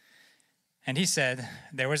And he said,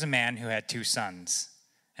 there was a man who had 2 sons.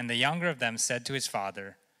 And the younger of them said to his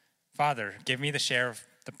father, Father, give me the share of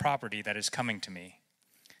the property that is coming to me.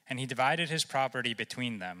 And he divided his property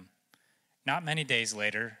between them. Not many days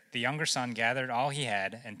later, the younger son gathered all he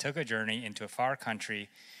had and took a journey into a far country,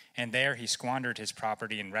 and there he squandered his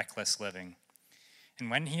property in reckless living.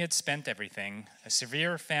 And when he had spent everything, a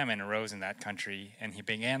severe famine arose in that country, and he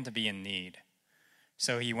began to be in need.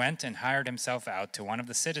 So he went and hired himself out to one of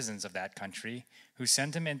the citizens of that country, who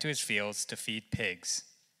sent him into his fields to feed pigs.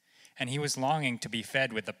 And he was longing to be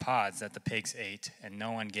fed with the pods that the pigs ate, and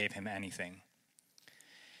no one gave him anything.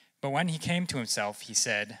 But when he came to himself, he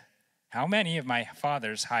said, How many of my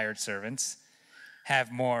father's hired servants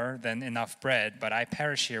have more than enough bread, but I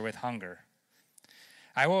perish here with hunger?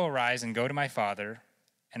 I will arise and go to my father,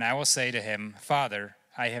 and I will say to him, Father,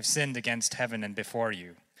 I have sinned against heaven and before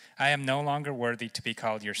you. I am no longer worthy to be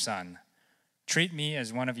called your son. Treat me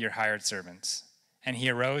as one of your hired servants. And he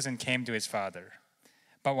arose and came to his father.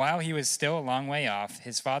 But while he was still a long way off,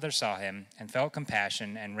 his father saw him and felt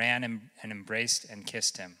compassion and ran and embraced and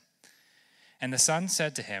kissed him. And the son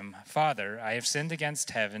said to him, Father, I have sinned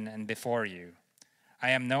against heaven and before you.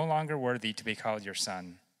 I am no longer worthy to be called your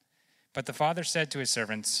son. But the father said to his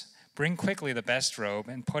servants, Bring quickly the best robe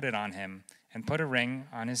and put it on him, and put a ring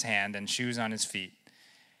on his hand and shoes on his feet.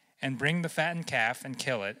 And bring the fattened calf and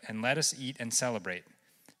kill it, and let us eat and celebrate.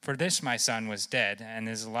 For this my son was dead and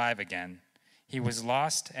is alive again. He was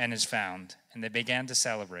lost and is found. And they began to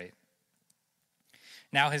celebrate.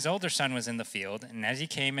 Now his older son was in the field, and as he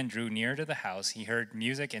came and drew near to the house, he heard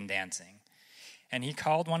music and dancing. And he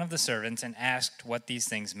called one of the servants and asked what these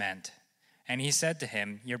things meant. And he said to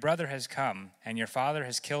him, Your brother has come, and your father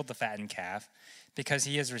has killed the fattened calf, because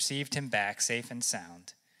he has received him back safe and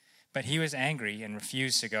sound. But he was angry and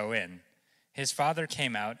refused to go in. His father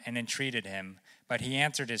came out and entreated him, but he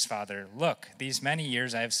answered his father, Look, these many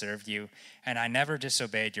years I have served you, and I never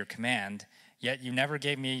disobeyed your command, yet you never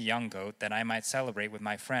gave me a young goat that I might celebrate with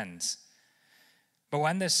my friends. But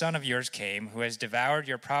when this son of yours came, who has devoured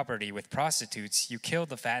your property with prostitutes, you killed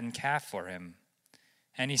the fattened calf for him.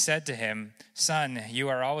 And he said to him, Son, you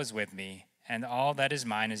are always with me, and all that is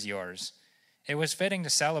mine is yours. It was fitting to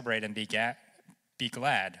celebrate and be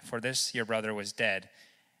glad, for this your brother was dead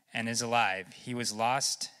and is alive. He was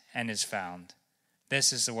lost and is found.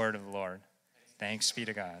 This is the word of the Lord. Thanks be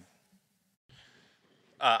to God.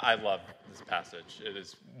 I love this passage. It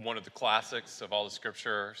is one of the classics of all the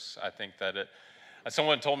scriptures. I think that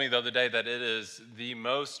someone told me the other day that it is the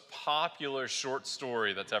most popular short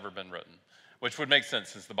story that's ever been written, which would make sense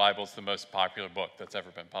since the Bible is the most popular book that's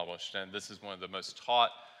ever been published. And this is one of the most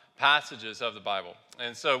taught passages of the Bible.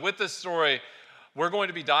 And so with this story, we're going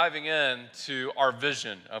to be diving into our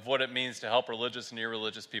vision of what it means to help religious and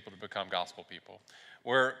irreligious people to become gospel people.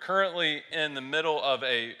 We're currently in the middle of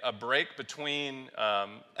a break between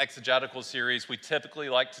exegetical series. We typically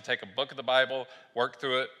like to take a book of the Bible, work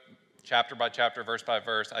through it chapter by chapter, verse by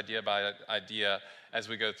verse, idea by idea as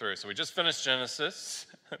we go through. So we just finished Genesis,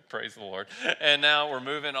 praise the Lord, and now we're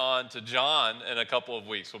moving on to John in a couple of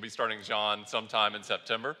weeks. We'll be starting John sometime in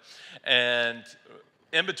September. And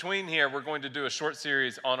in between here, we're going to do a short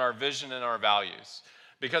series on our vision and our values.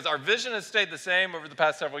 Because our vision has stayed the same over the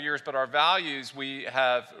past several years, but our values, we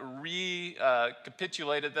have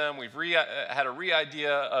recapitulated them. We've had a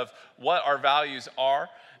re-idea of what our values are,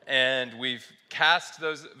 and we've cast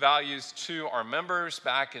those values to our members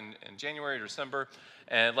back in January or December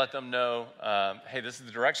and let them know, hey, this is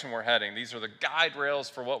the direction we're heading. These are the guide rails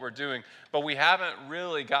for what we're doing, but we haven't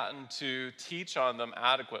really gotten to teach on them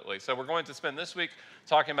adequately. So we're going to spend this week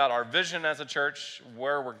talking about our vision as a church,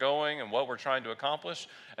 where we're going and what we're trying to accomplish.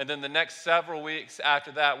 And then the next several weeks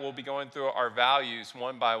after that, we'll be going through our values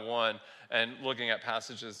one by one and looking at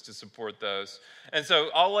passages to support those. And so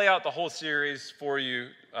I'll lay out the whole series for you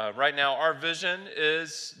right now. Our vision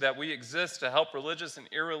is that we exist to help religious and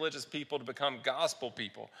irreligious people to become gospel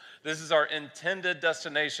people. This is our intended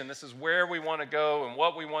destination. This is where we want to go and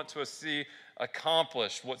what we want to see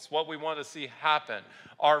accomplished, what we want to see happen.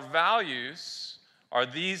 Our values are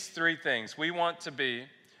these three things. We want to be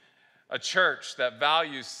a church that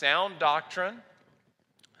values sound doctrine,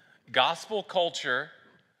 gospel culture,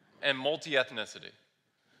 and multi-ethnicity.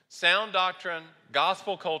 Sound doctrine,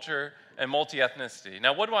 gospel culture, and multi-ethnicity.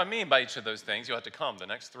 Now, what do I mean by each of those things? You'll have to come the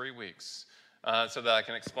next 3 weeks so that I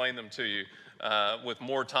can explain them to you with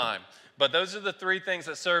more time. But those are the three things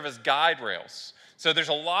that serve as guide rails. So there's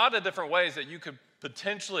a lot of different ways that you could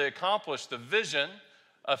potentially accomplish the vision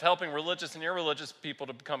of helping religious and irreligious people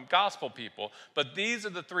to become gospel people. But these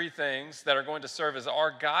are the three things that are going to serve as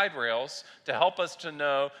our guide rails to help us to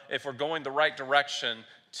know if we're going the right direction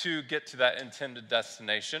to get to that intended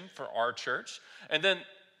destination for our church. And then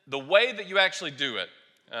the way that you actually do it,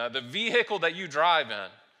 the vehicle that you drive in,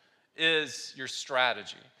 is your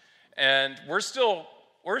strategy. And we're still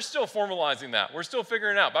formalizing that. We're still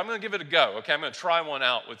figuring it out, but I'm going to give it a go. Okay, I'm going to try one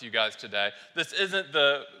out with you guys today. This isn't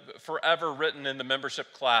the forever written in the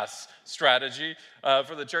membership class strategy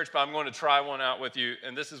for the church, but I'm going to try one out with you,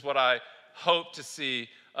 and this is what I hope to see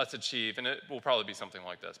us achieve, and it will probably be something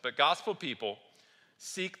like this. But gospel people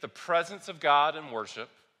seek the presence of God in worship,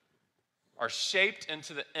 are shaped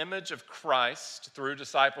into the image of Christ through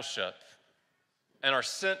discipleship, and are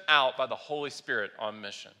sent out by the Holy Spirit on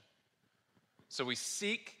mission. So we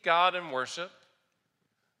seek God in worship.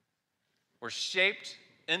 We're shaped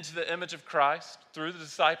into the image of Christ through the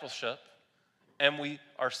discipleship, and we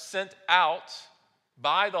are sent out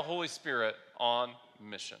by the Holy Spirit on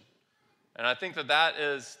mission. And I think that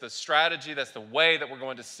is the strategy, that's the way that we're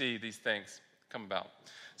going to see these things come about.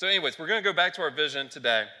 So anyways, we're going to go back to our vision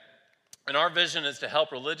today. And our vision is to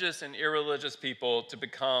help religious and irreligious people to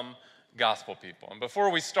become gospel people. And before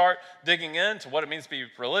we start digging into what it means to be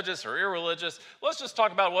religious or irreligious, let's just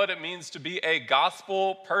talk about what it means to be a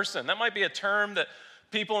gospel person. That might be a term that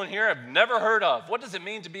people in here have never heard of. What does it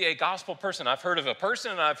mean to be a gospel person? I've heard of a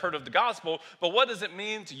person and I've heard of the gospel, but what does it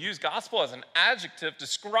mean to use gospel as an adjective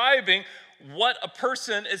describing what a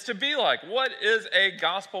person is to be like? What is a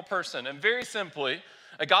gospel person? And very simply,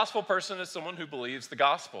 a gospel person is someone who believes the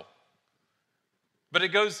gospel. But it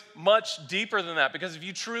goes much deeper than that, because if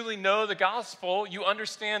you truly know the gospel, you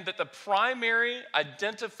understand that the primary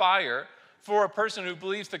identifier for a person who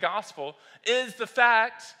believes the gospel is the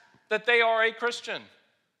fact that they are a Christian.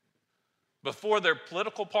 Before their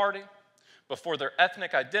political party, before their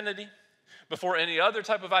ethnic identity, before any other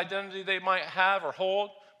type of identity they might have or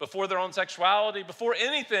hold, before their own sexuality, before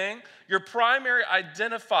anything, your primary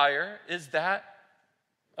identifier is that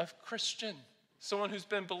of Christian, someone who's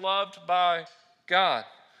been beloved by God.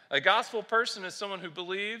 A gospel person is someone who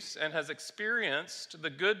believes and has experienced the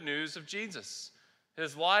good news of Jesus,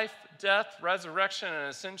 his life, death, resurrection, and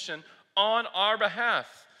ascension on our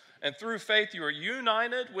behalf. And through faith, you are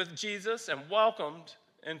united with Jesus and welcomed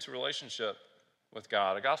into relationship with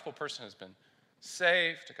God. A gospel person has been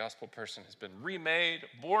saved. A gospel person has been remade,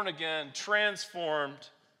 born again, transformed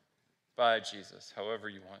by Jesus, however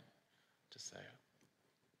you want to say it.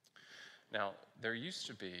 Now, there used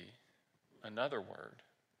to be another word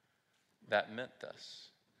that meant this,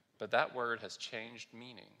 but that word has changed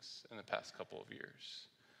meanings in the past couple of years.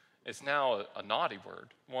 It's now a naughty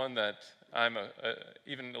word, one that I'm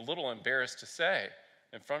even a little embarrassed to say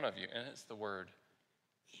in front of you, and it's the word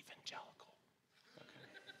evangelical. Okay.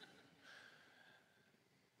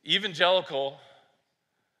 Evangelical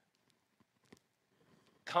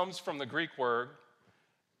comes from the Greek word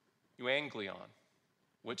euangelion,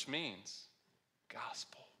 which means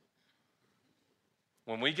gospel.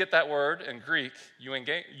 When we get that word in Greek,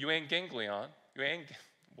 euangelion,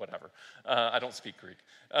 whatever. I don't speak Greek.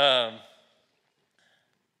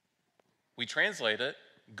 We translate it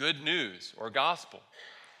good news or gospel.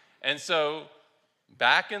 And so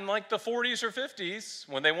back in like the 40s or 50s,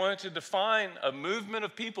 when they wanted to define a movement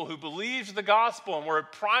of people who believed the gospel and were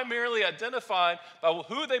primarily identified by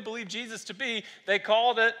who they believed Jesus to be, they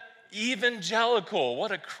called it evangelical.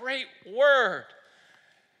 What a great word.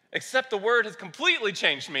 Except the word has completely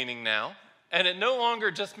changed meaning now, and it no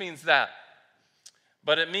longer just means that.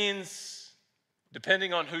 But it means,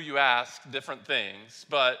 depending on who you ask, different things.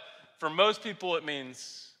 But for most people, it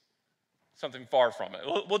means something far from it.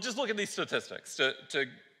 We'll just look at these statistics to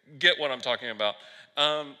get what I'm talking about.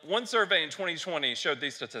 One survey in 2020 showed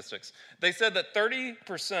these statistics. They said that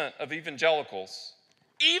 30% of evangelicals,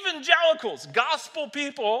 gospel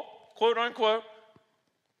people, quote unquote,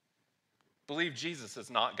 believe Jesus is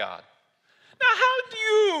not God. Now,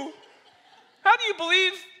 how do you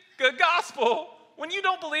believe the gospel when you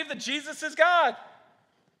don't believe that Jesus is God?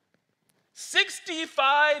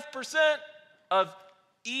 65% of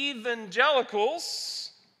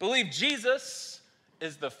evangelicals believe Jesus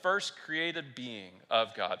is the first created being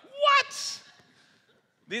of God. What?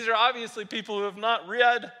 These are obviously people who have not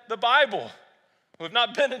read the Bible, who have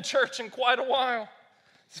not been in church in quite a while.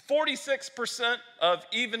 46% of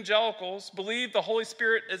evangelicals believe the Holy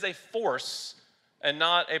Spirit is a force and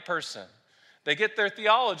not a person. They get their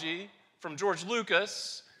theology from George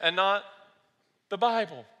Lucas and not the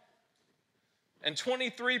Bible. And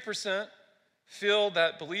 23% feel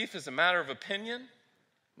that belief is a matter of opinion,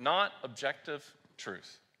 not objective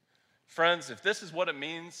truth. Friends, if this is what it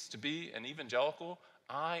means to be an evangelical,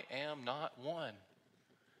 I am not one.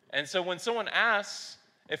 And so when someone asks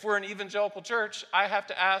if we're an evangelical church, I have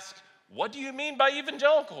to ask, what do you mean by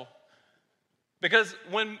evangelical? Because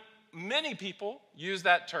when many people use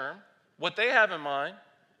that term, what they have in mind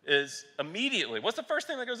is immediately, what's the first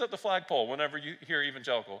thing that goes up the flagpole whenever you hear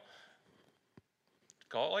evangelical?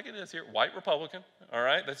 Call it like it is here, white Republican, all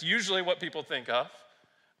right? That's usually what people think of.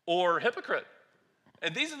 Or hypocrite.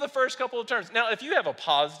 And these are the first couple of terms. Now, if you have a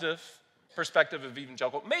positive perspective of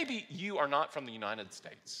evangelical, maybe you are not from the United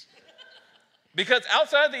States. Because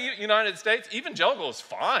outside the United States, evangelical is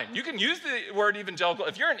fine. You can use the word evangelical.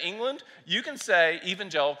 If you're in England, you can say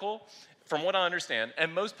evangelical, from what I understand,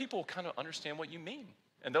 and most people kind of understand what you mean,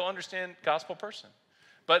 and they'll understand gospel person.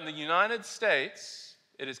 But in the United States,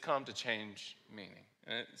 it has come to change meaning.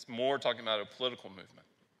 And it's more talking about a political movement.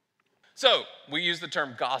 So we use the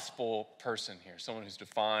term gospel person here, someone who's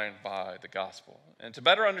defined by the gospel. And to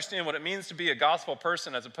better understand what it means to be a gospel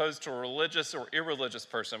person as opposed to a religious or irreligious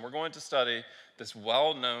person, we're going to study this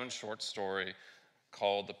well-known short story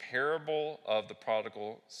called The Parable of the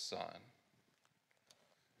Prodigal Son.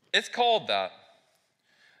 It's called that.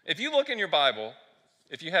 If you look in your Bible,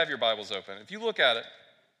 if you have your Bibles open, if you look at it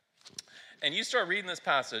and you start reading this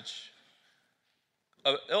passage,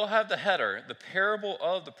 it'll have the header, The Parable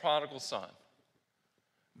of the Prodigal Son.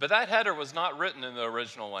 But that header was not written in the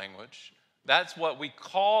original language. That's what we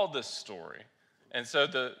call this story. And so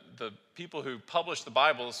the people who published the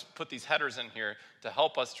Bibles put these headers in here to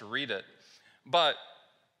help us to read it. But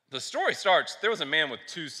the story starts, there was a man with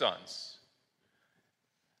 2 sons.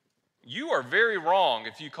 You are very wrong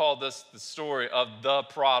if you call this the story of the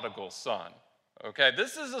prodigal son. Okay,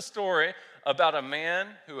 this is a story about a man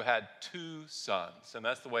who had 2 sons, and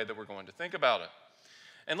that's the way that we're going to think about it.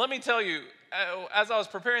 And let me tell you, as I was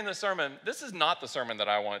preparing this sermon, this is not the sermon that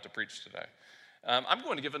I wanted to preach today. I'm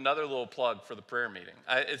going to give another little plug for the prayer meeting.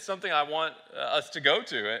 It's something I want us to go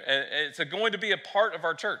to, and it's going to be a part of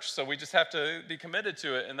our church, so we just have to be committed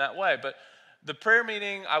to it in that way. But the prayer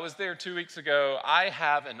meeting, I was there 2 weeks ago. I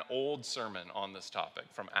have an old sermon on this topic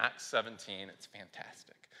from Acts 17. It's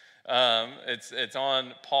fantastic. It's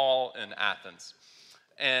on Paul in Athens.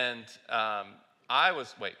 And I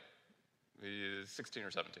was, 16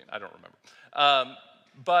 or 17, I don't remember.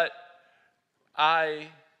 But I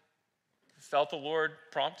felt the Lord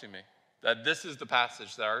prompting me that this is the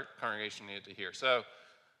passage that our congregation needed to hear. So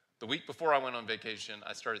the week before I went on vacation,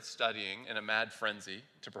 I started studying in a mad frenzy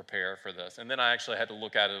to prepare for this. And then I actually had to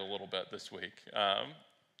look at it a little bit this week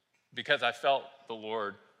because I felt the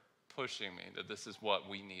Lord pushing me that this is what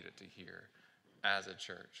we needed to hear as a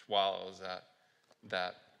church while I was at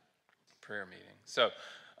that prayer meeting. So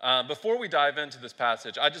before we dive into this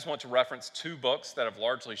passage, I just want to reference 2 books that have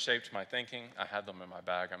largely shaped my thinking. I had them in my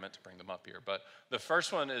bag. I meant to bring them up here. But the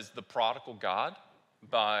first one is The Prodigal God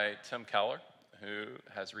by Tim Keller, who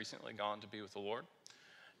has recently gone to be with the Lord.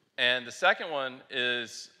 And the second one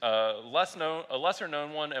is a lesser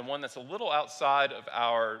known one, and one that's a little outside of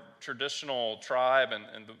our traditional tribe and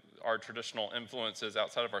our traditional influences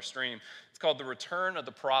outside of our stream. It's called The Return of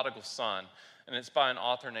the Prodigal Son, and it's by an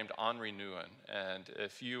author named Henri Nouwen. And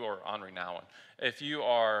if you are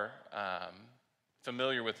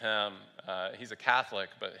familiar with him, he's a Catholic,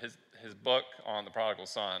 but his book on the Prodigal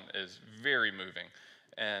Son is very moving,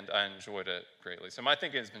 and I enjoyed it greatly. So my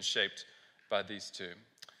thinking has been shaped by these 2.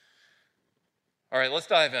 All right, let's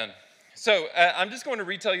dive in. So I'm just going to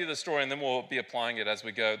retell you the story, and then we'll be applying it as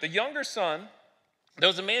we go. The younger son, there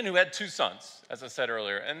was a man who had 2 sons, as I said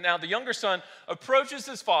earlier. And now the younger son approaches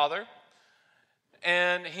his father,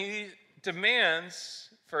 and he demands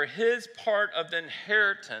for his part of the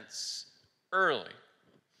inheritance early.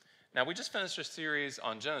 Now, we just finished a series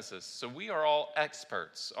on Genesis, so we are all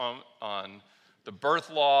experts on the birth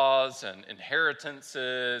laws and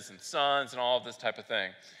inheritances and sons and all of this type of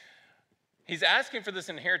thing. He's asking for this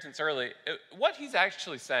inheritance early. What he's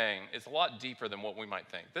actually saying is a lot deeper than what we might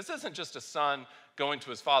think. This isn't just a son going to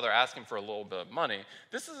his father asking for a little bit of money.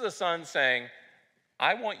 This is a son saying,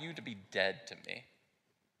 I want you to be dead to me.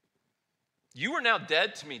 You are now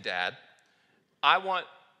dead to me, Dad. I want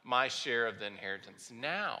my share of the inheritance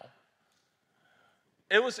now.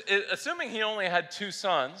 Assuming he only had 2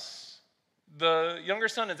 sons, the younger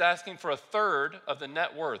son is asking for 1/3 of the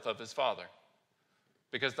net worth of his father,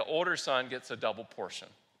 because the older son gets a double portion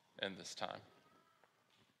in this time.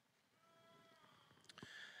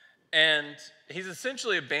 And he's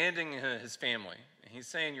essentially abandoning his family. He's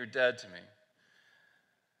saying, you're dead to me.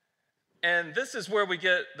 And this is where we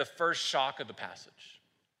get the first shock of the passage.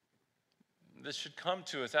 This should come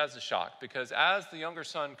to us as a shock, because as the younger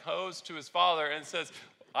son goes to his father and says,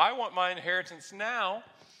 I want my inheritance now,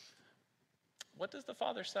 what does the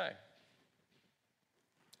father say?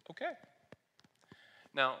 Okay.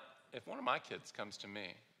 Now, if one of my kids comes to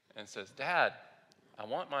me and says, Dad, I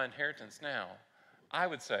want my inheritance now, I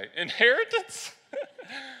would say, inheritance?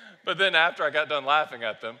 But then after I got done laughing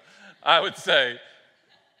at them, I would say,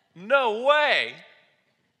 no way.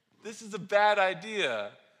 This is a bad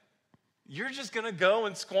idea. You're just going to go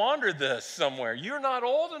and squander this somewhere. You're not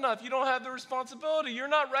old enough. You don't have the responsibility. You're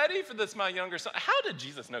not ready for this, my younger son. How did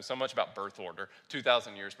Jesus know so much about birth order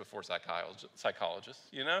 2,000 years before psychologists?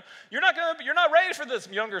 You know, you're not ready for this,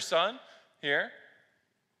 younger son. Here,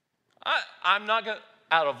 I'm not going to.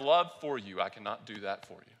 Out of love for you, I cannot do that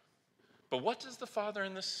for you. But what does the father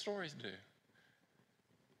in this story do?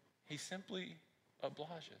 He simply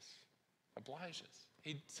obliges.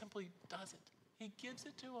 He simply does it. He gives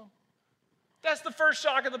it to him. That's the first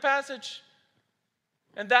shock of the passage.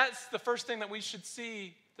 And that's the first thing that we should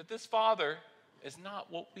see, that this father is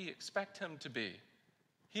not what we expect him to be.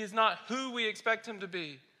 He is not who we expect him to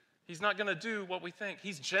be. He's not going to do what we think.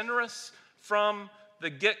 He's generous from the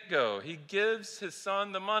get-go. He gives his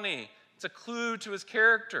son the money. It's a clue to his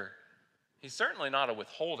character. He's certainly not a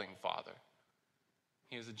withholding father.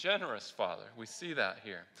 He is a generous father. We see that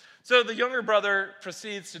here. So the younger brother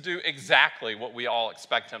proceeds to do exactly what we all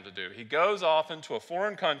expect him to do. He goes off into a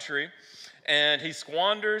foreign country and he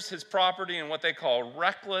squanders his property in what they call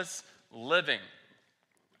reckless living.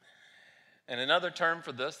 And another term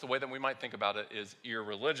for this, the way that we might think about it, is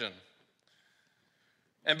irreligion.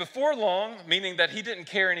 And before long, meaning that he didn't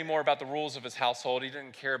care anymore about the rules of his household, he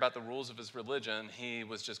didn't care about the rules of his religion, he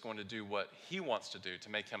was just going to do what he wants to do to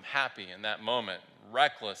make him happy in that moment,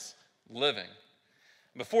 reckless living.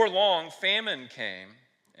 Before long, famine came,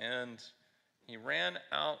 and he ran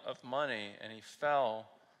out of money, and he fell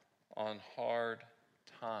on hard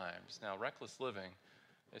times. Now, reckless living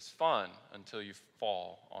is fun until you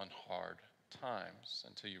fall on hard times,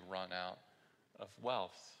 until you run out of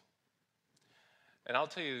wealth. And I'll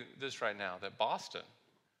tell you this right now, that Boston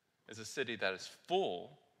is a city that is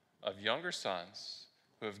full of younger sons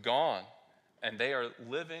who have gone and they are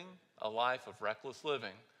living a life of reckless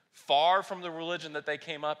living, far from the religion that they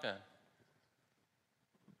came up in.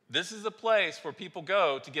 This is a place where people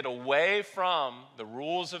go to get away from the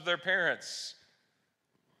rules of their parents.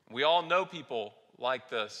 We all know people like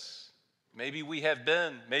this. Maybe we have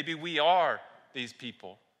been, maybe we are these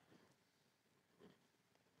people.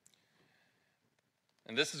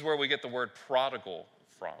 And this is where we get the word prodigal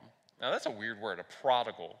from. Now, that's a weird word, a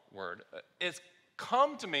prodigal word. It's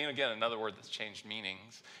come to mean, again, another word that's changed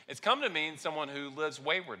meanings. It's come to mean someone who lives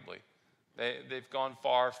waywardly. They've gone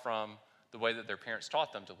far from the way that their parents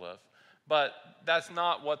taught them to live. But that's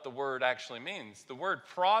not what the word actually means. The word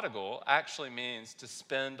prodigal actually means to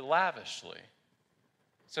spend lavishly.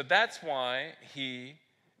 So that's why he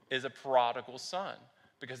is a prodigal son,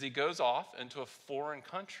 because he goes off into a foreign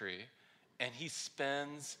country and he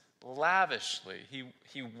spends lavishly.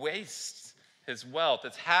 He wastes his wealth.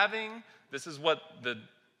 This is what the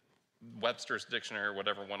Webster's Dictionary or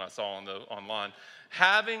whatever one I saw online,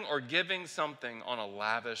 having or giving something on a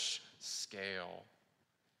lavish scale.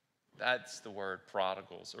 That's the word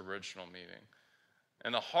prodigal's original meaning.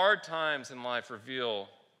 And the hard times in life reveal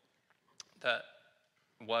that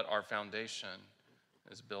what our foundation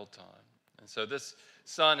is built on. And so this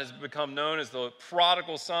son has become known as the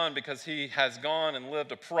prodigal son because he has gone and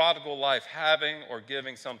lived a prodigal life, having or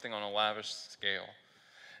giving something on a lavish scale.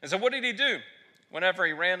 And so what did he do? Whenever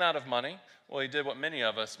he ran out of money, well, he did what many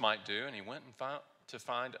of us might do, and he went to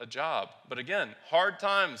find a job. But again, hard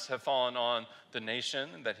times have fallen on the nation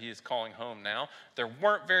that he is calling home now. There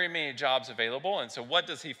weren't very many jobs available, and so what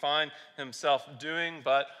does he find himself doing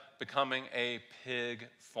but becoming a pig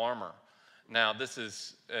farmer? Now, this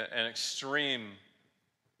is an extreme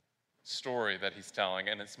story that he's telling,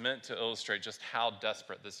 and it's meant to illustrate just how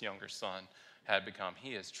desperate this younger son had become.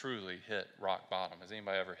 He has truly hit rock bottom. Has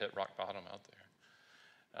anybody ever hit rock bottom out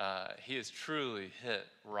there? He has truly hit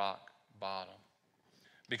rock bottom.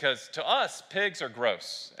 Because to us, pigs are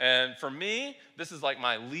gross. And for me, this is like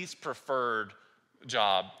my least preferred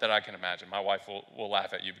job that I can imagine. My wife will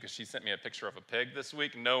laugh at you because she sent me a picture of a pig this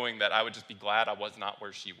week, knowing that I would just be glad I was not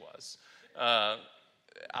where she was.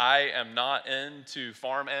 I am not into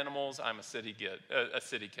farm animals. I'm a city kid.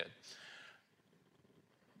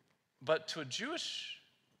 But to a Jewish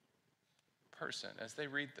person, as they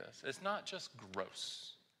read this, it's not just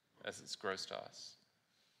gross as it's gross to us.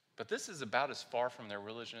 But this is about as far from their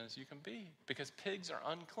religion as you can be, because pigs are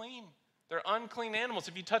unclean. They're unclean animals.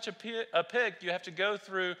 If you touch a pig, you have to go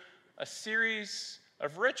through a series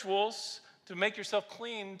of rituals to make yourself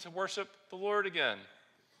clean to worship the Lord again.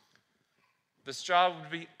 This job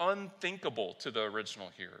would be unthinkable to the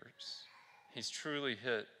original hearers. He's truly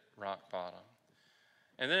hit rock bottom.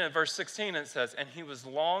 And then in verse 16 it says, and he was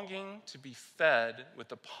longing to be fed with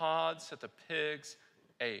the pods that the pigs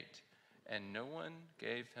ate, and no one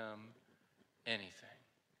gave him anything.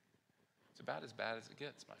 It's about as bad as it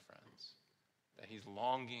gets, my friends, that he's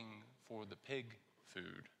longing for the pig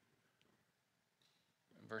food.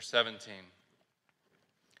 In verse 17,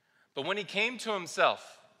 but when he came to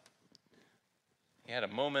himself, he had a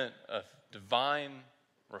moment of divine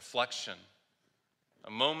reflection, a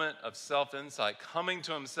moment of self-insight. Coming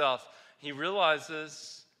to himself, he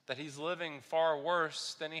realizes that he's living far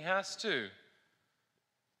worse than he has to.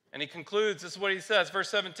 And he concludes, this is what he says, verse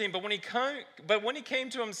 17, but when he came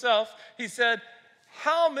to himself, he said,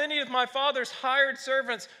 how many of my father's hired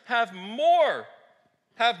servants have more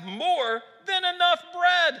than enough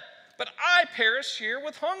bread, but I perish here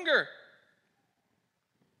with hunger?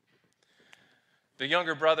 The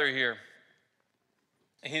younger brother here,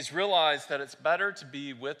 he's realized that it's better to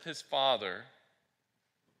be with his father,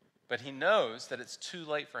 but he knows that it's too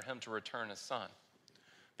late for him to return his son.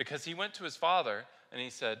 Because he went to his father and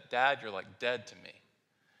he said, Dad, you're like dead to me.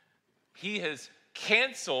 He has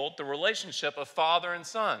canceled the relationship of father and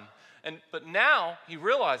son. But now he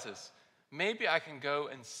realizes, maybe I can go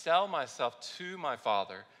and sell myself to my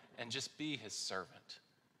father and just be his servant.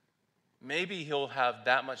 Maybe he'll have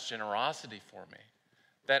that much generosity for me,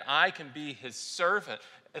 that I can be his servant.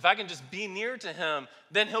 If I can just be near to him,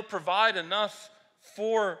 then he'll provide enough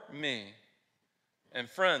for me. And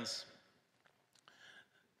friends,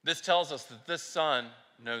 this tells us that this son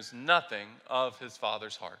knows nothing of his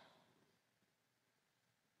father's heart.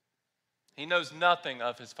 He knows nothing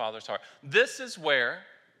of his father's heart. This is where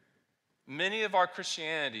many of our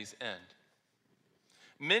Christianities end.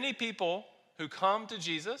 Many people who come to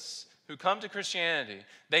Jesus, who come to Christianity,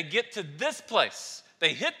 they get to this place.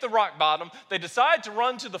 They hit the rock bottom. They decide to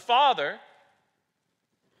run to the Father,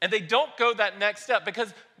 and they don't go that next step,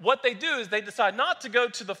 because what they do is they decide not to go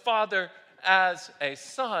to the Father as a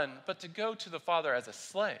son, but to go to the Father as a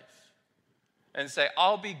slave and say,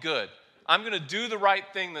 I'll be good. I'm going to do the right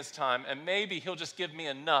thing this time, and maybe he'll just give me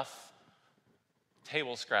enough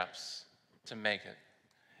table scraps to make it.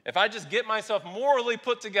 If I just get myself morally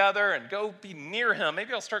put together and go be near him,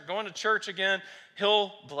 maybe I'll start going to church again,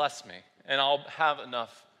 he'll bless me, and I'll have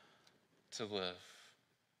enough to live.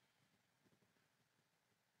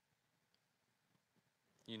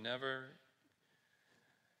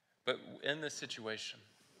 But in this situation,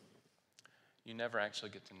 you never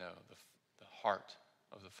actually get to know the heart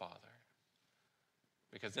of the Father.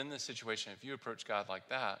 Because in this situation, if you approach God like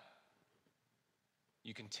that,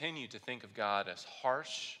 you continue to think of God as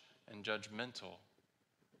harsh and judgmental,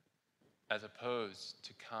 as opposed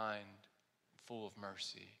to kind, full of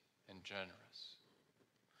mercy, and generous.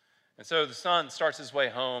 And so the son starts his way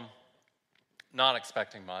home, not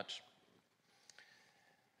expecting much.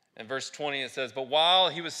 In verse 20 it says, but while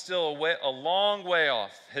he was still a long way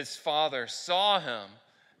off, his father saw him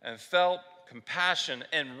and felt compassion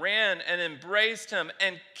and ran and embraced him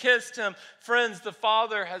and kissed him. Friends, the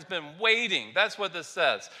father has been waiting. That's what this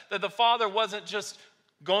says. That the father wasn't just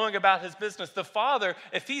going about his business. The father,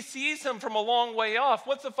 if he sees him from a long way off,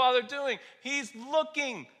 what's the father doing? He's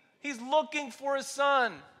looking. He's looking for his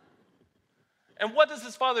son. And what does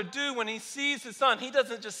his father do when he sees his son? He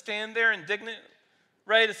doesn't just stand there indignant,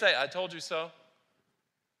 ready to say, I told you so.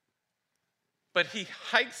 But he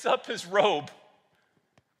hikes up his robe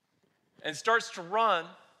and starts to run.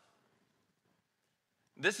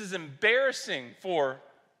 This is embarrassing for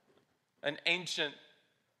an ancient,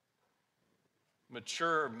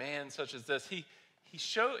 mature man such as this. He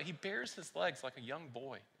bares his legs like a young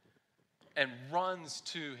boy and runs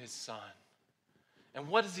to his son. And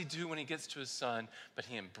what does he do when he gets to his son? But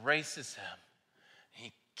he embraces him.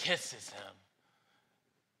 He kisses him.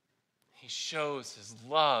 He shows his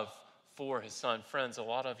love for his son. Friends, a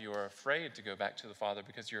lot of you are afraid to go back to the Father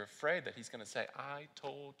because you're afraid that he's going to say, I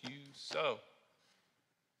told you so.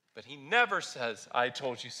 But he never says, I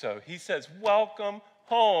told you so. He says, welcome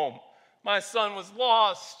home. My son was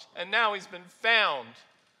lost, and now he's been found.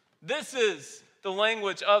 This is the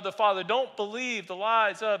language of the Father. Don't believe the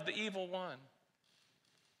lies of the evil one.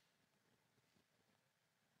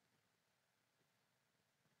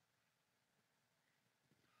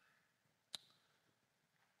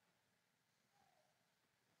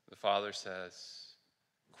 The father says,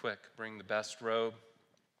 quick, bring the best robe,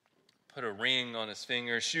 put a ring on his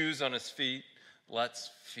finger, shoes on his feet,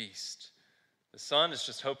 let's feast. The son is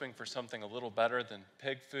just hoping for something a little better than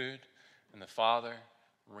pig food, and the father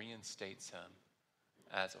reinstates him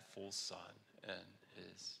as a full son in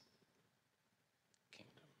his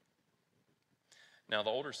kingdom. Now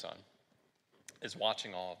the older son is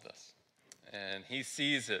watching all of this, And he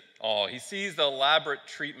sees it all. He sees the elaborate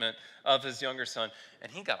treatment of his younger son,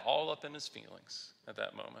 and he got all up in his feelings at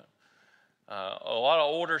that moment. A lot of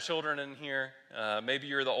older children in here, maybe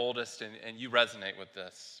you're the oldest and you resonate with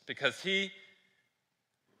this, because he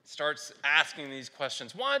starts asking these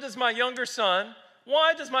questions. Why does my younger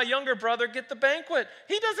brother get the banquet?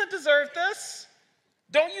 He doesn't deserve this.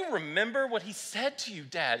 Don't you remember what he said to you,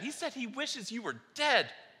 Dad? He said he wishes you were dead.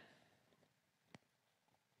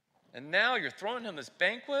 And now you're throwing him this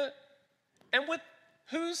banquet? And with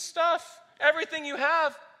whose stuff? Everything you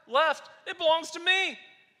have left, it belongs to me.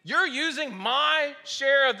 You're using my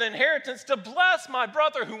share of the inheritance to bless my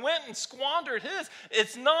brother who went and squandered his.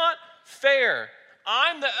 It's not fair.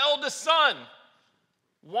 I'm the eldest son.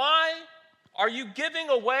 Why are you giving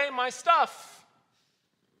away my stuff?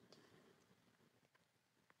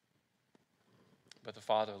 But the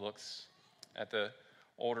father looks at the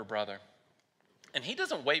older brother, and he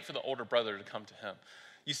doesn't wait for the older brother to come to him.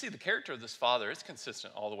 You see, the character of this father is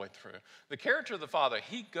consistent all the way through. The character of the father,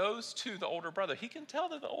 he goes to the older brother. He can tell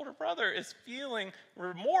that the older brother is feeling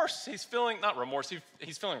remorse. He's feeling, not remorse,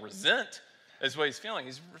 he's feeling resent is what he's feeling.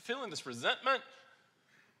 He's feeling this resentment.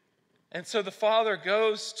 And so the father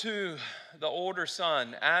goes to the older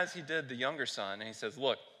son as he did the younger son, and he says,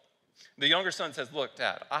 look, the younger son says, look,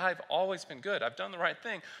 Dad, I've always been good. I've done the right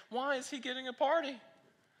thing. Why is he getting a party?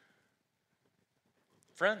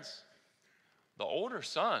 Friends, the older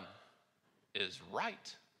son is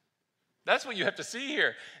right. That's what you have to see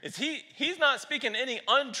here. Is he's not speaking any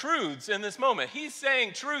untruths in this moment. He's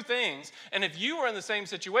saying true things. And if you were in the same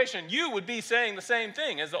situation, you would be saying the same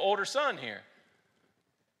thing as the older son here.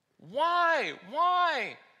 Why?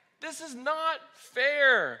 Why? This is not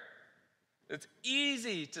fair. It's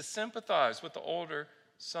easy to sympathize with the older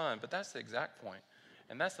son, but that's the exact point.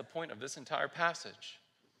 And that's the point of this entire passage.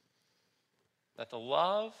 That the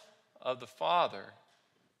love of the Father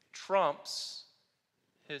trumps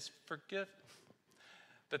his forgiveness.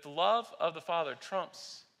 That the love of the Father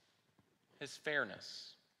trumps his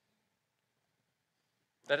fairness.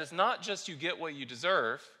 That it's not just you get what you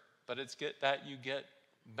deserve, but it's that you get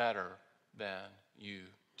better than you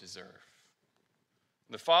deserve.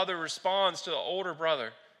 The father responds to the older brother,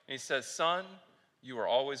 and he says, son, you are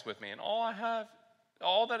always with me, and all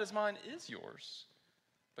that is mine is yours.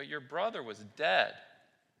 But your brother was dead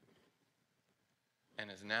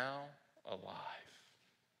and is now alive.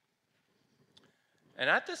 And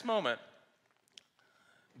at this moment,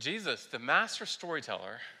 Jesus, the master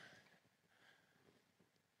storyteller,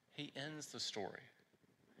 he ends the story.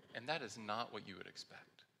 And that is not what you would expect.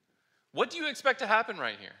 What do you expect to happen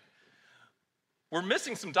right here? We're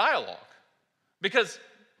missing some dialogue because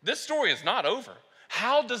this story is not over.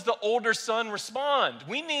 How does the older son respond?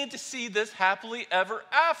 We need to see this happily ever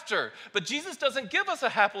after. But Jesus doesn't give us a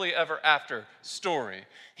happily ever after story.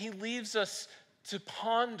 He leaves us to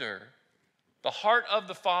ponder the heart of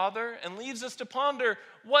the Father and leaves us to ponder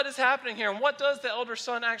what is happening here and what does the elder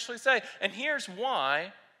son actually say. And here's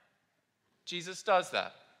why Jesus does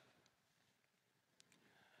that.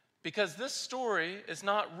 Because this story is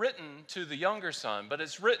not written to the younger son, but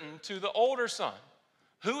it's written to the older son.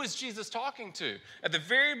 Who is Jesus talking to? At the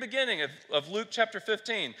very beginning of Luke chapter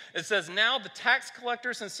 15, it says, now the tax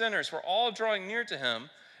collectors and sinners were all drawing near to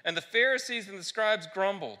him, and the Pharisees and the scribes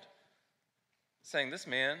grumbled, saying, this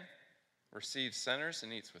man receives sinners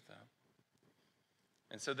and eats with them.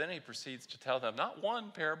 And so then he proceeds to tell them not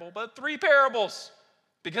one parable, but 3 parables,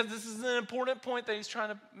 because this is an important point that he's trying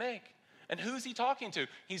to make. And who's he talking to?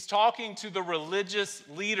 He's talking to the religious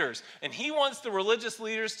leaders. And he wants the religious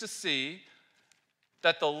leaders to see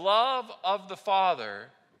that the love of the Father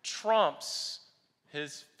trumps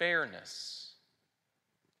his fairness.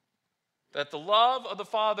 That the love of the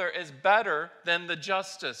Father is better than the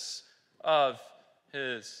justice of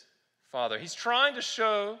his Father. He's trying to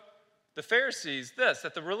show the Pharisees this,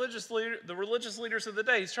 that the religious leaders of the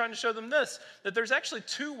day, he's trying to show them this, that there's actually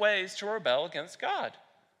 2 ways to rebel against God.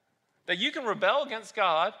 That you can rebel against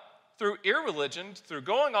God through irreligion, through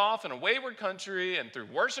going off in a wayward country and through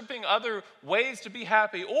worshiping other ways to be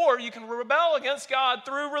happy, or you can rebel against God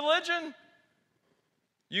through religion.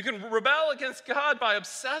 You can rebel against God by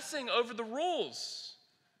obsessing over the rules.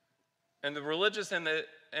 And the religious and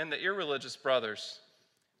the irreligious brothers,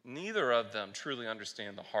 neither of them truly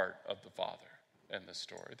understand the heart of the Father in this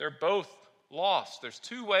story. They're both lost. There's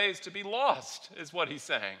 2 ways to be lost, is what he's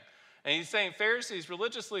saying. And he's saying, Pharisees,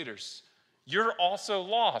 religious leaders, you're also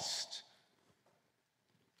lost.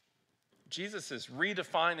 Jesus is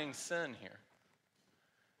redefining sin here.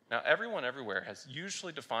 Now, everyone everywhere has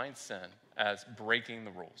usually defined sin as breaking the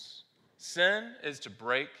rules. Sin is to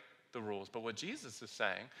break the rules. But what Jesus is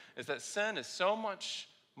saying is that sin is so much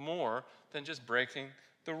more than just breaking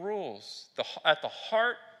the rules. At the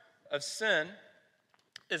heart of sin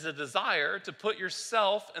is a desire to put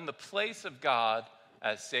yourself in the place of God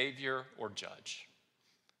as Savior or judge.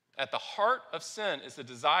 At the heart of sin is the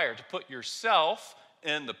desire to put yourself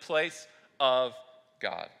in the place of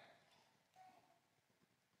God.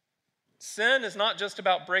 Sin is not just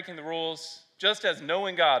about breaking the rules, just as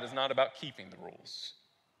knowing God is not about keeping the rules.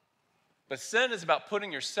 But sin is about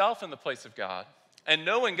putting yourself in the place of God, and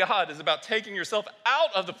knowing God is about taking yourself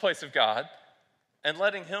out of the place of God and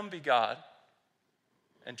letting Him be God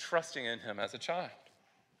and trusting in Him as a child.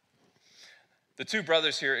 The two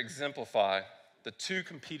brothers here exemplify the two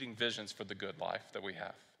competing visions for the good life that we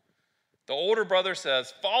have. The older brother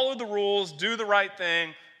says, follow the rules, do the right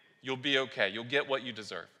thing, you'll be okay, you'll get what you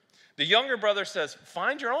deserve. The younger brother says,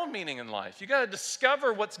 find your own meaning in life. You got to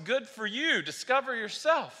discover what's good for you, discover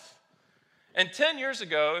yourself. And 10 years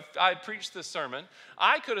ago, if I had preached this sermon,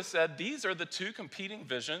 I could have said these are the two competing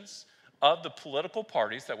visions of the political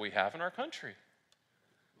parties that we have in our country.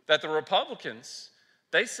 That the Republicans,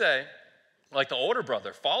 they say, like the older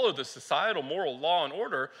brother, follow the societal moral law and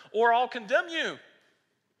order, or I'll condemn you.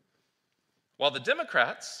 While the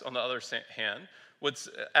Democrats, on the other hand,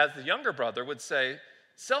 as the younger brother, would say,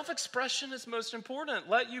 self-expression is most important.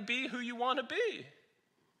 Let you be who you want to be.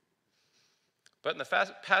 But in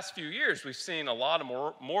the past few years, we've seen a lot of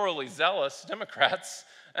morally zealous Democrats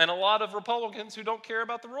and a lot of Republicans who don't care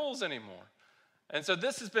about the rules anymore. And so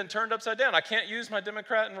this has been turned upside down. I can't use my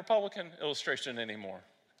Democrat and Republican illustration anymore.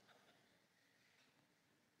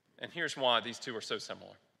 And here's why these two are so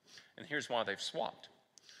similar. And here's why they've swapped.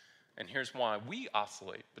 And here's why we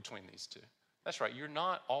oscillate between these two. That's right, you're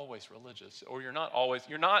not always religious, or you're not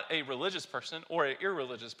a religious person or an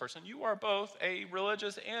irreligious person. You are both a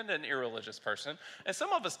religious and an irreligious person. And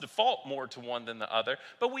some of us default more to one than the other,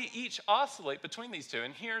 but we each oscillate between these two.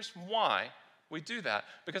 And here's why we do that.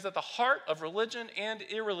 Because at the heart of religion and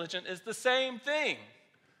irreligion is the same thing,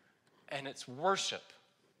 and it's worship.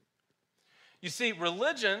 You see,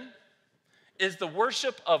 religion is the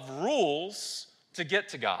worship of rules to get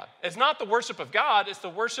to God. It's not the worship of God, it's the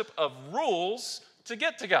worship of rules to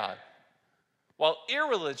get to God. While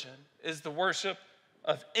irreligion is the worship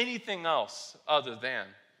of anything else other than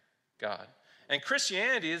God. And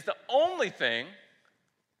Christianity is the only thing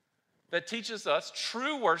that teaches us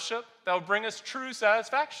true worship that will bring us true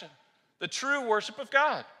satisfaction. The true worship of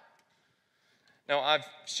God. Now, I've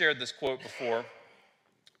shared this quote before,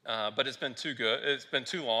 but it's been too good. It's been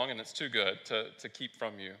too long, and it's too good to keep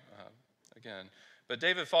from you again. But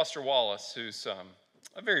David Foster Wallace, who's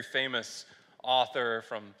a very famous author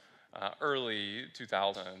from early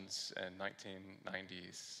 2000s and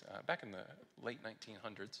 1990s, back in the late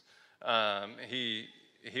 1900s,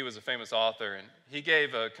 he was a famous author, and he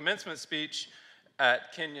gave a commencement speech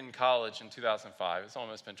at Kenyon College in 2005. It's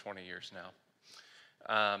almost been 20 years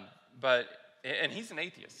now. And he's an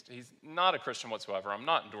atheist. He's not a Christian whatsoever. I'm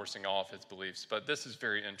not endorsing all of his beliefs, but this is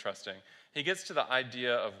very interesting. He gets to the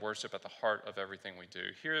idea of worship at the heart of everything we do.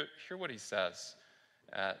 Hear what he says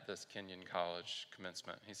at this Kenyon College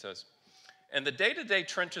commencement. He says, in the day-to-day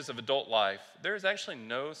trenches of adult life, there is actually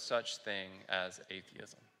no such thing as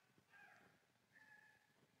atheism.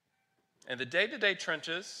 In the day-to-day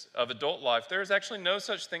trenches of adult life, there is actually no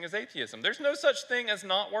such thing as atheism. There's no such thing as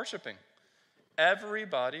not worshiping.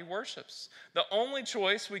 Everybody worships. The only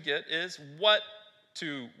choice we get is what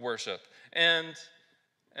to worship. And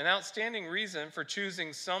an outstanding reason for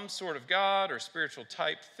choosing some sort of God or spiritual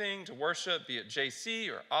type thing to worship, be it JC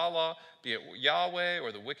or Allah, be it Yahweh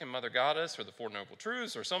or the Wiccan Mother Goddess or the Four Noble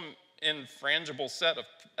Truths or some infrangible set of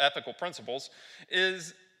ethical principles,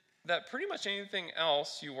 is that pretty much anything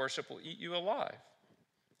else you worship will eat you alive.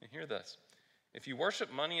 And hear this. If you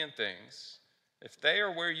worship money and things, if they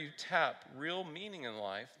are where you tap real meaning in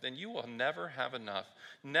life, then you will never have enough.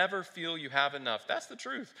 Never feel you have enough. That's the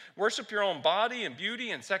truth. Worship your own body and beauty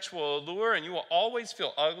and sexual allure, and you will always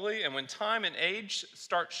feel ugly. And when time and age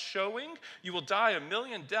start showing, you will die a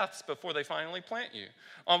million deaths before they finally plant you.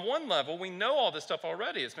 On one level, we know all this stuff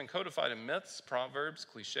already. It's been codified in myths, proverbs,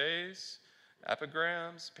 cliches,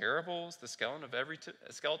 epigrams, parables, the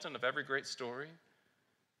skeleton of every great story.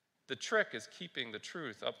 The trick is keeping the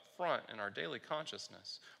truth up front in our daily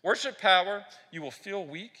consciousness. Worship power, you will feel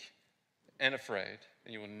weak and afraid,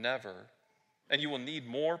 and you will need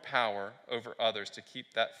more power over others to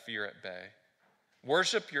keep that fear at bay.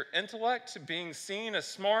 Worship your intellect, being seen as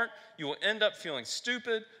smart, you will end up feeling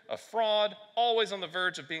stupid, a fraud, always on the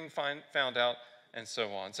verge of being found out, and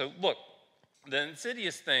so on. So look, the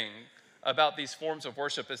insidious thing about these forms of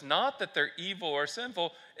worship is not that they're evil or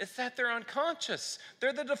sinful, it's that they're unconscious.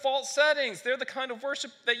 They're the default settings. They're the kind of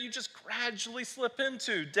worship that you just gradually slip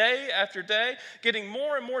into day after day, getting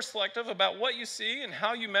more and more selective about what you see and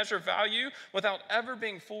how you measure value without ever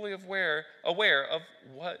being fully aware of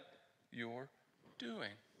what you're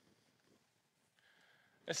doing.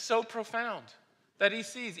 It's so profound that he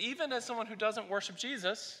sees, even as someone who doesn't worship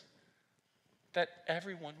Jesus, that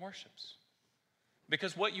everyone worships.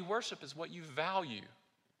 Because what you worship is what you value.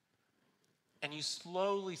 And you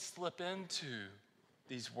slowly slip into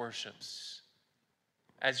these worships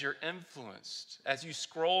as you're influenced, as you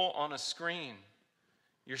scroll on a screen.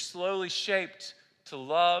 You're slowly shaped to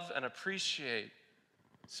love and appreciate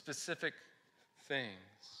specific things.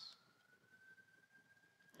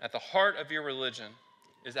 At the heart of your religion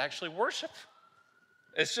is actually worship.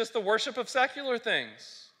 It's just the worship of secular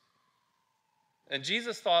things. And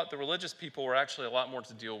Jesus thought the religious people were actually a lot more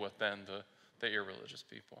to deal with than the irreligious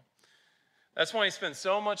people. That's why he spent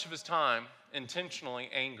so much of his time intentionally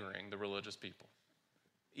angering the religious people,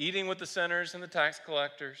 eating with the sinners and the tax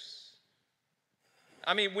collectors.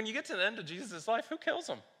 I mean, when you get to the end of Jesus' life, who kills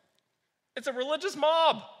him? It's a religious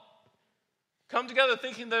mob. Come together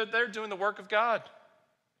thinking that they're doing the work of God.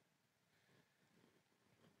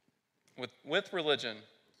 With religion,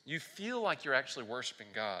 you feel like you're actually worshiping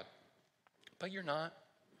God. But you're not.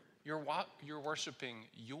 You're worshiping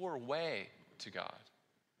your way to God,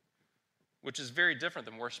 which is very different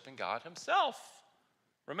than worshiping God himself.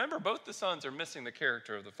 Remember, both the sons are missing the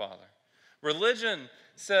character of the Father. Religion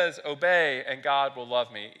says, obey and God will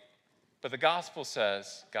love me. But the gospel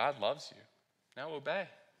says, God loves you. Now obey.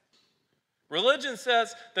 Religion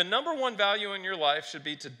says the number one value in your life should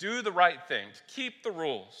be to do the right thing, to keep the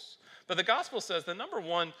rules. But the gospel says the number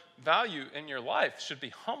one value in your life should be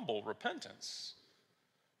humble repentance.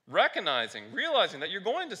 Realizing that you're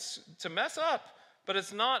going to mess up, but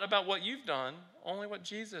it's not about what you've done, only what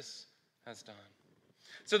Jesus has done.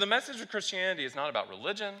 So the message of Christianity is not about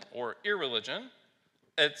religion or irreligion.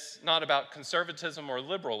 It's not about conservatism or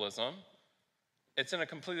liberalism. It's in a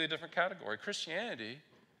completely different category. Christianity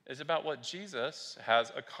is about what Jesus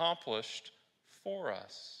has accomplished for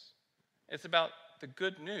us. It's about the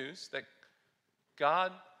good news that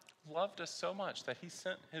God loved us so much that he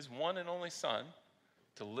sent his one and only Son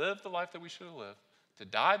to live the life that we should have lived, to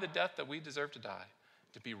die the death that we deserve to die,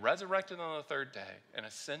 to be resurrected on the third day and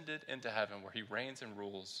ascended into heaven where he reigns and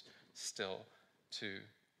rules still to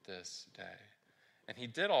this day. And he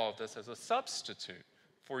did all of this as a substitute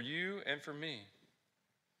for you and for me.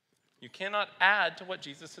 You cannot add to what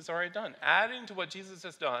Jesus has already done. Adding to what Jesus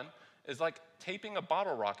has done is like taping a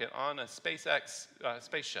bottle rocket on a SpaceX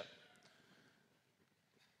spaceship.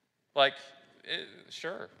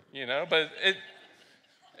 Sure, but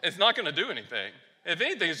it's not going to do anything. If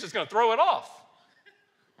anything, it's just going to throw it off.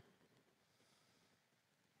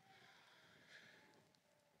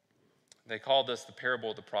 They call this the parable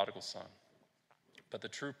of the prodigal son. But the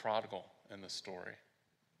true prodigal in this story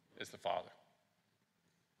is the father.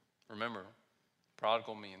 Remember,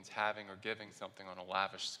 prodigal means having or giving something on a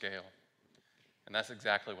lavish scale. And that's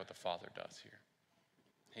exactly what the Father does here.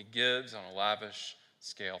 He gives on a lavish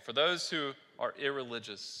scale. For those who are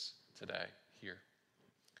irreligious today here,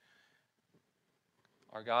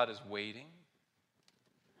 our God is waiting,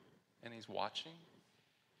 and he's watching,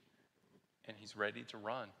 and he's ready to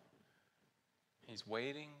run. He's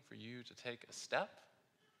waiting for you to take a step,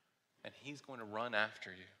 and he's going to run after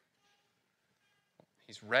you.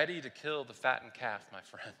 He's ready to kill the fattened calf, my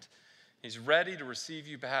friend. He's ready to receive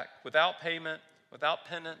you back without payment, without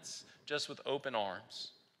penance, just with open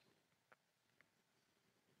arms.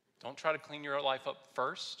 Don't try to clean your life up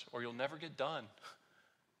first, or you'll never get done.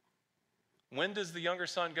 When does the younger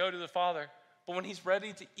son go to the father? But when he's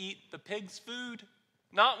ready to eat the pig's food,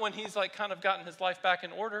 not when he's kind of gotten his life back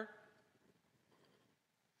in order.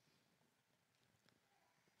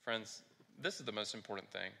 Friends, this is the most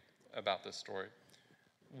important thing about this story.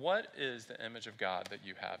 What is the image of God that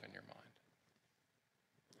you have in your mind?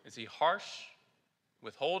 Is he harsh,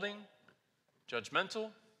 withholding, judgmental?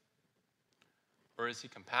 Or is he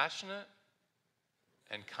compassionate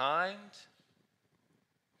and kind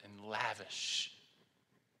and lavish?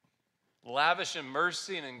 Lavish in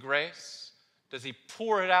mercy and in grace? Does he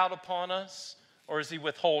pour it out upon us? Or is he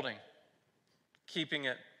withholding, keeping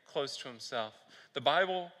it close to himself? The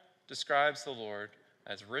Bible describes the Lord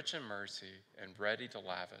as rich in mercy and ready to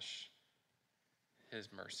lavish his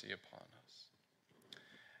mercy upon us.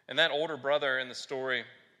 And that older brother in the story,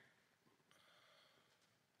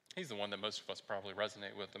 he's the one that most of us probably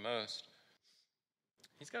resonate with the most.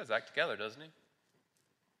 He's got his act together, doesn't he?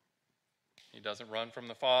 He doesn't run from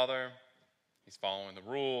the father. He's following the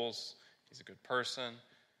rules. He's a good person.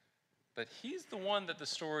 But he's the one that the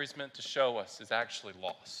story's meant to show us is actually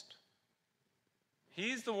lost.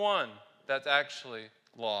 He's the one that's actually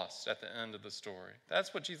lost at the end of the story.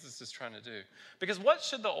 That's what Jesus is trying to do. Because what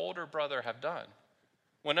should the older brother have done?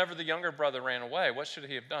 Whenever the younger brother ran away, what should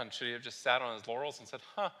he have done? Should he have just sat on his laurels and said,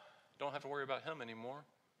 don't have to worry about him anymore?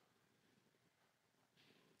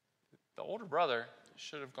 The older brother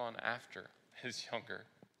should have gone after his younger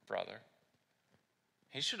brother.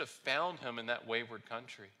 He should have found him in that wayward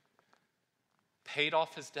country, paid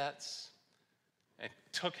off his debts, and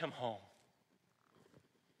took him home.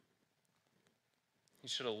 He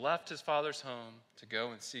should have left his father's home to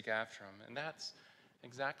go and seek after him. And that's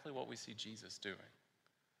exactly what we see Jesus doing.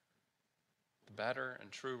 The better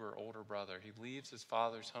and truer older brother. He leaves his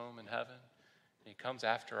father's home in heaven, and he comes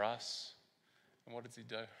after us. And what does he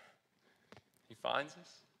do? He finds us,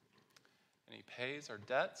 and he pays our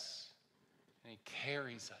debts, and he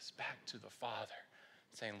carries us back to the Father,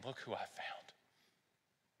 saying, look who I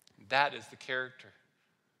found. That is the character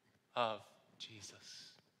of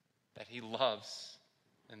Jesus, that he loves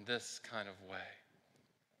in this kind of way.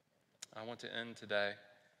 I want to end today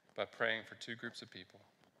by praying for two groups of people.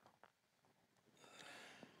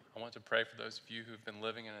 I want to pray for those of you who've been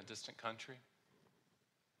living in a distant country.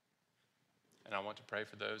 And I want to pray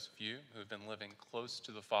for those of you who've been living close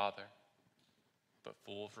to the Father, but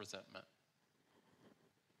full of resentment.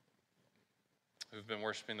 Who've been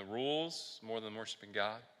worshiping the rules more than worshiping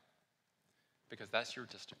God, because that's your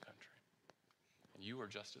distant country. And you are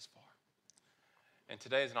just as far. And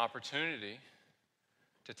today is an opportunity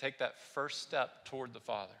to take that first step toward the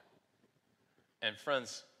Father. And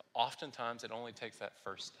friends, oftentimes it only takes that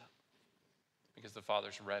first step because the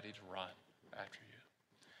Father's ready to run after you.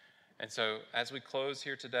 And so as we close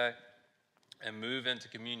here today and move into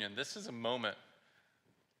communion, this is a moment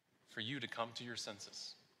for you to come to your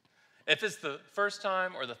senses. If it's the first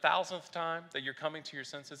time or the 1,000th time that you're coming to your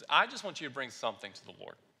senses, I just want you to bring something to the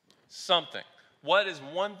Lord. Something. What is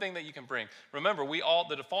one thing that you can bring? Remember,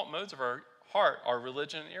 the default modes of our heart are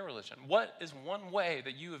religion and irreligion. What is one way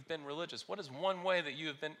that you have been religious? What is one way that you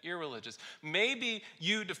have been irreligious? Maybe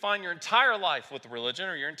you define your entire life with religion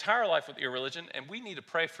or your entire life with irreligion, and we need to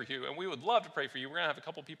pray for you, and we would love to pray for you. We're going to have a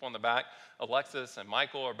couple people in the back. Alexis and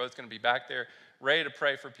Michael are both going to be back there ready to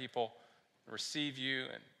pray for people, receive you,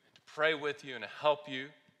 and to pray with you and to help you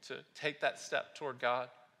to take that step toward God.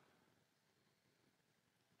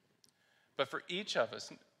 But for each of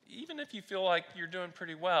us, even if you feel like you're doing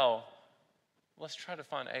pretty well, let's try to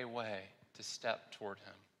find a way to step toward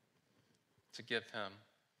him, to give him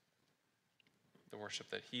the worship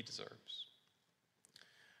that he deserves.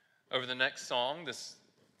 Over the next song, this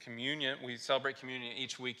communion, we celebrate communion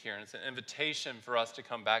each week here, and it's an invitation for us to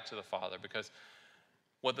come back to the Father, because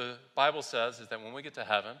what the Bible says is that when we get to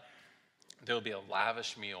heaven, there will be a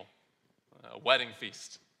lavish meal, a wedding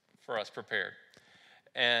feast for us prepared.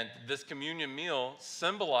 And this communion meal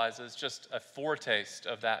symbolizes just a foretaste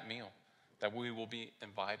of that meal that we will be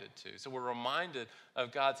invited to. So we're reminded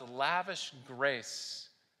of God's lavish grace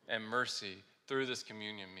and mercy through this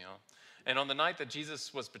communion meal. And on the night that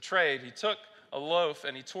Jesus was betrayed, he took a loaf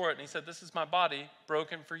and he tore it and he said, "This is my body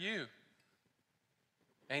broken for you."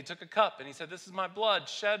 And he took a cup and he said, "This is my blood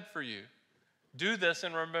shed for you. Do this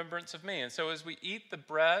in remembrance of me." And so as we eat the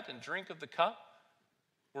bread and drink of the cup,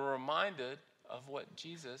 we're reminded of what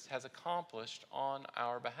Jesus has accomplished on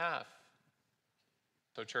our behalf.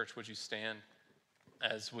 So church, would you stand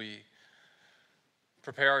as we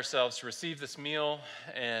prepare ourselves to receive this meal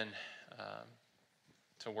and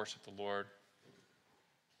to worship the Lord.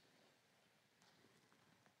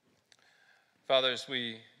 Father, as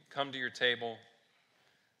we come to your table,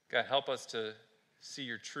 God, help us to see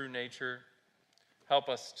your true nature. Help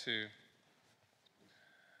us to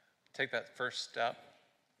take that first step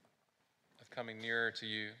of coming nearer to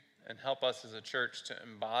you, and help us as a church to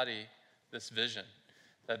embody this vision,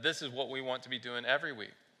 that this is what we want to be doing every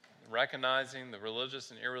week, recognizing the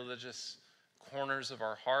religious and irreligious corners of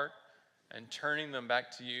our heart and turning them back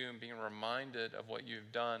to you and being reminded of what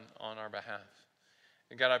you've done on our behalf.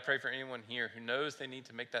 And God, I pray for anyone here who knows they need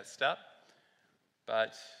to make that step,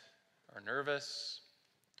 but are nervous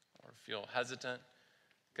or feel hesitant.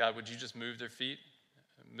 God, would you just move their feet,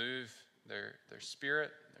 move their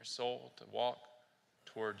spirit, their soul to walk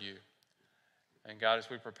toward you. And God, as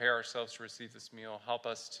we prepare ourselves to receive this meal, help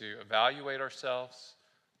us to evaluate ourselves,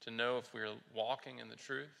 to know if we're walking in the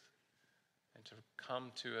truth, and to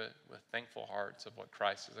come to it with thankful hearts of what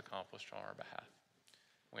Christ has accomplished on our behalf.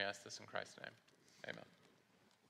 We ask this in Christ's name. Amen.